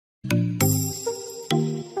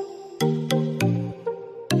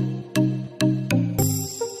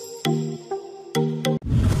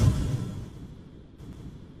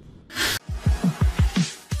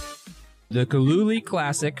The Cooluli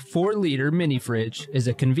Classic 4-liter mini fridge is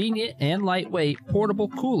a convenient and lightweight portable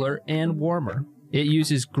cooler and warmer. It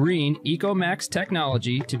uses green EcoMax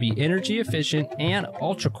technology to be energy efficient and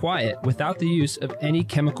ultra quiet without the use of any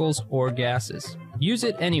chemicals or gases. Use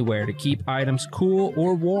it anywhere to keep items cool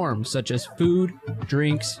or warm, such as food,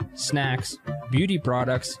 drinks, snacks, beauty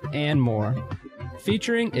products, and more.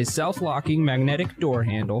 Featuring a self-locking magnetic door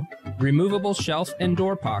handle, removable shelf and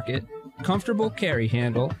door pocket, comfortable carry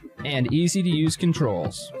handle, and easy-to-use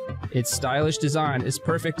controls. Its stylish design is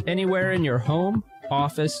perfect anywhere in your home,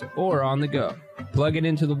 office, or on the go. Plug it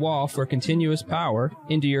into the wall for continuous power,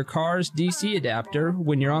 into your car's DC adapter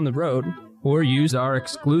when you're on the road, or use our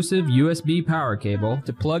exclusive USB power cable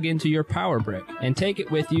to plug into your power brick and take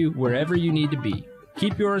it with you wherever you need to be.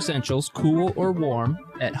 Keep your essentials cool or warm,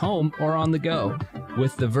 at home or on the go,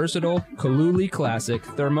 with the versatile Cooluli Classic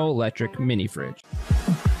Thermoelectric Mini Fridge.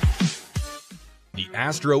 The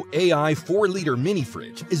AstroAI 4-liter mini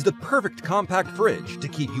fridge is the perfect compact fridge to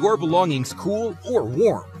keep your belongings cool or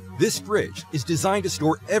warm. This fridge is designed to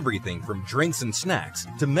store everything from drinks and snacks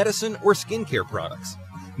to medicine or skincare products,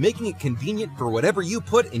 making it convenient for whatever you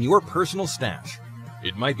put in your personal stash.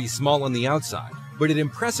 It might be small on the outside, but it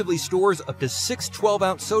impressively stores up to 6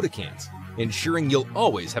 12-ounce soda cans, ensuring you'll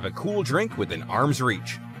always have a cool drink within arm's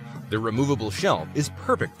reach. The removable shelf is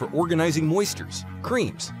perfect for organizing moistures,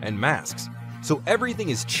 creams, and masks, so everything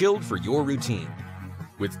is chilled for your routine.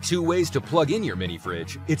 With 2 ways to plug in your mini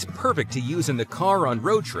fridge, it's perfect to use in the car on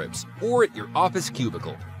road trips or at your office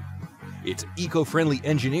cubicle. Its eco-friendly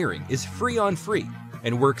engineering is free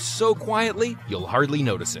and works so quietly you'll hardly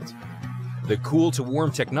notice it. The cool to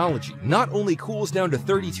warm technology not only cools down to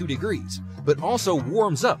 32 degrees, but also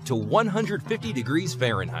warms up to 150 degrees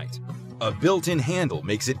Fahrenheit. A built-in handle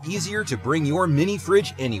makes it easier to bring your mini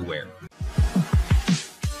fridge anywhere.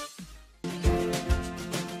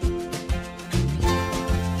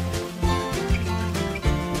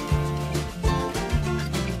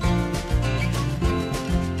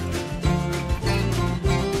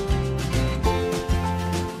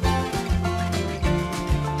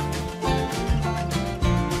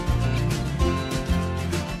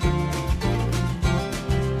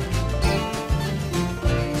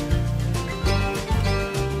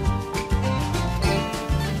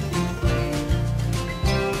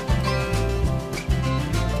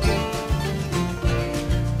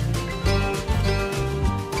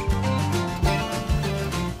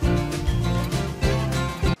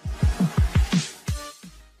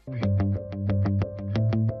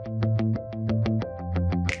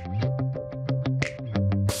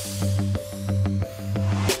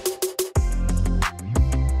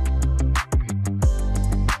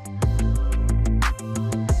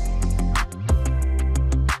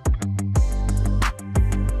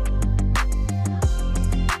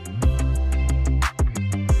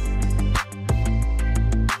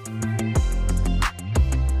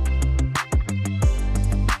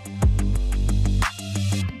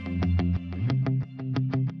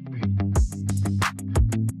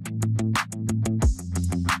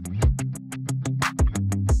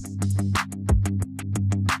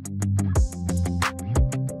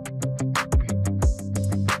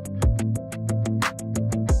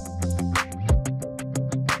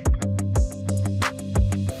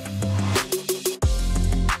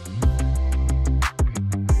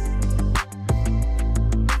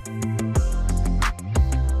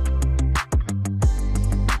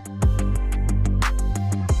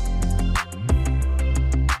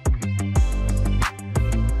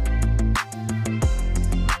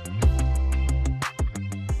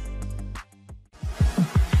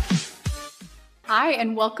 Hi,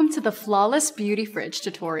 and welcome to the Flawless Beauty Fridge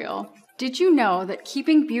tutorial. Did you know that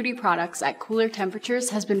keeping beauty products at cooler temperatures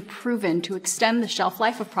has been proven to extend the shelf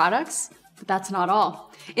life of products? But that's not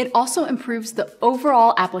all. It also improves the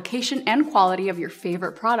overall application and quality of your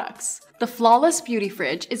favorite products. The Flawless Beauty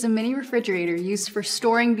Fridge is a mini refrigerator used for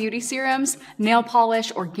storing beauty serums, nail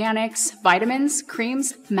polish, organics, vitamins,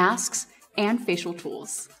 creams, masks, and facial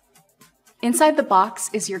tools. Inside the box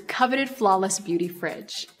is your coveted Flawless Beauty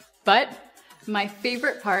Fridge. But my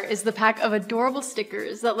favorite part is the pack of adorable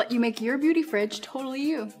stickers that let you make your beauty fridge totally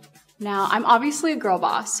you. Now, I'm obviously a girl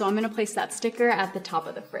boss, so I'm gonna place that sticker at the top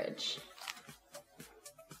of the fridge.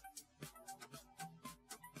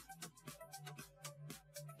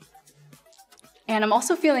 And I'm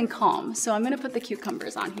also feeling calm, so I'm gonna put the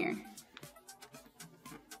cucumbers on here.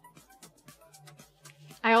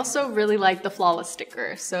 I also really like the Flawless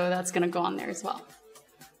sticker, so that's gonna go on there as well.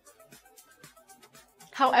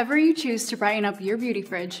 However you choose to brighten up your beauty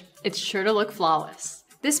fridge, it's sure to look flawless.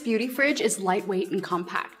 This beauty fridge is lightweight and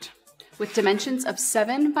compact. with dimensions of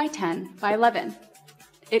 7 by 10 by 11.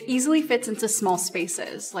 It easily fits into small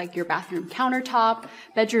spaces like your bathroom countertop,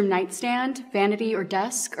 bedroom nightstand, vanity or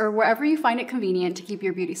desk, or wherever you find it convenient to keep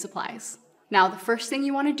your beauty supplies. Now, the first thing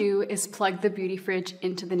you want to do is plug the beauty fridge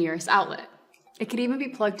into the nearest outlet. It could even be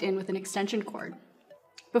plugged in with an extension cord.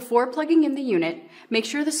 Before plugging in the unit, make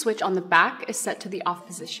sure the switch on the back is set to the off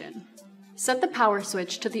position. Set the power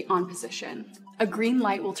switch to the on position. A green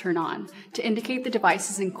light will turn on to indicate the device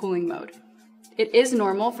is in cooling mode. It is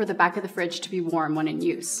normal for the back of the fridge to be warm when in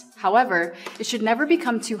use. However, it should never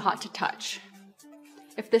become too hot to touch.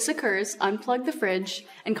 If this occurs, unplug the fridge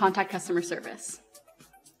and contact customer service.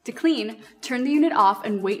 To clean, turn the unit off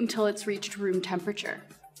and wait until it's reached room temperature.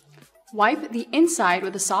 Wipe the inside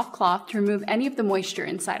with a soft cloth to remove any of the moisture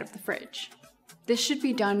inside of the fridge. This should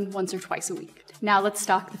be done once or twice a week. Now let's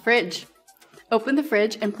stock the fridge. Open the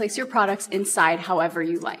fridge and place your products inside however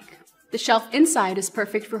you like. The shelf inside is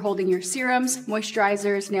perfect for holding your serums,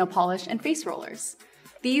 moisturizers, nail polish, and face rollers.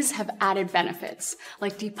 These have added benefits,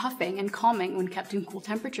 like depuffing and calming when kept in cool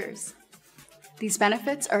temperatures. These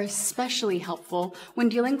benefits are especially helpful when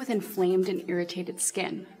dealing with inflamed and irritated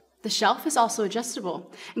skin. The shelf is also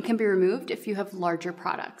adjustable and can be removed if you have larger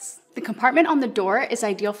products. The compartment on the door is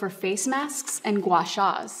ideal for face masks and gua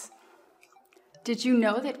shas. Did you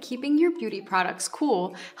know that keeping your beauty products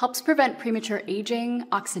cool helps prevent premature aging,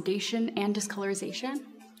 oxidation, and discolorization?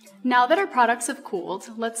 Now that our products have cooled,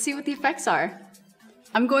 let's see what the effects are.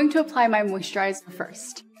 I'm going to apply my moisturizer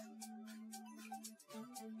first.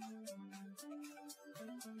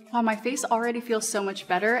 Wow, my face already feels so much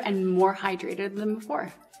better and more hydrated than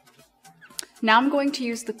before. Now I'm going to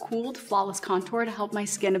use the Cooled Flawless Contour to help my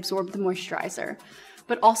skin absorb the moisturizer,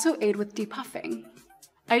 but also aid with depuffing.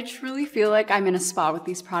 I truly feel like I'm in a spa with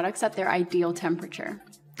these products at their ideal temperature.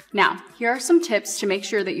 Now, here are some tips to make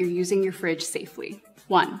sure that you're using your fridge safely.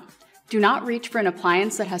 1. Do not reach for an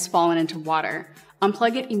appliance that has fallen into water.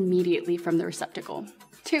 Unplug it immediately from the receptacle.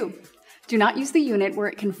 2. Do not use the unit where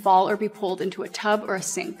it can fall or be pulled into a tub or a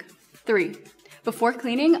sink. 3. Before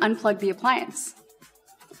cleaning, unplug the appliance.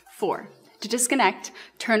 4. To disconnect,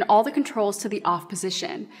 turn all the controls to the off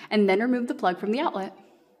position and then remove the plug from the outlet.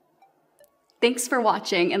 Thanks for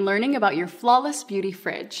watching and learning about your Flawless Beauty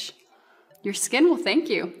Fridge. Your skin will thank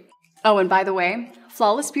you. Oh, and by the way,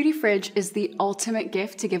 Flawless Beauty Fridge is the ultimate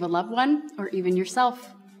gift to give a loved one or even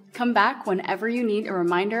yourself. Come back whenever you need a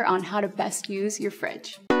reminder on how to best use your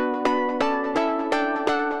fridge.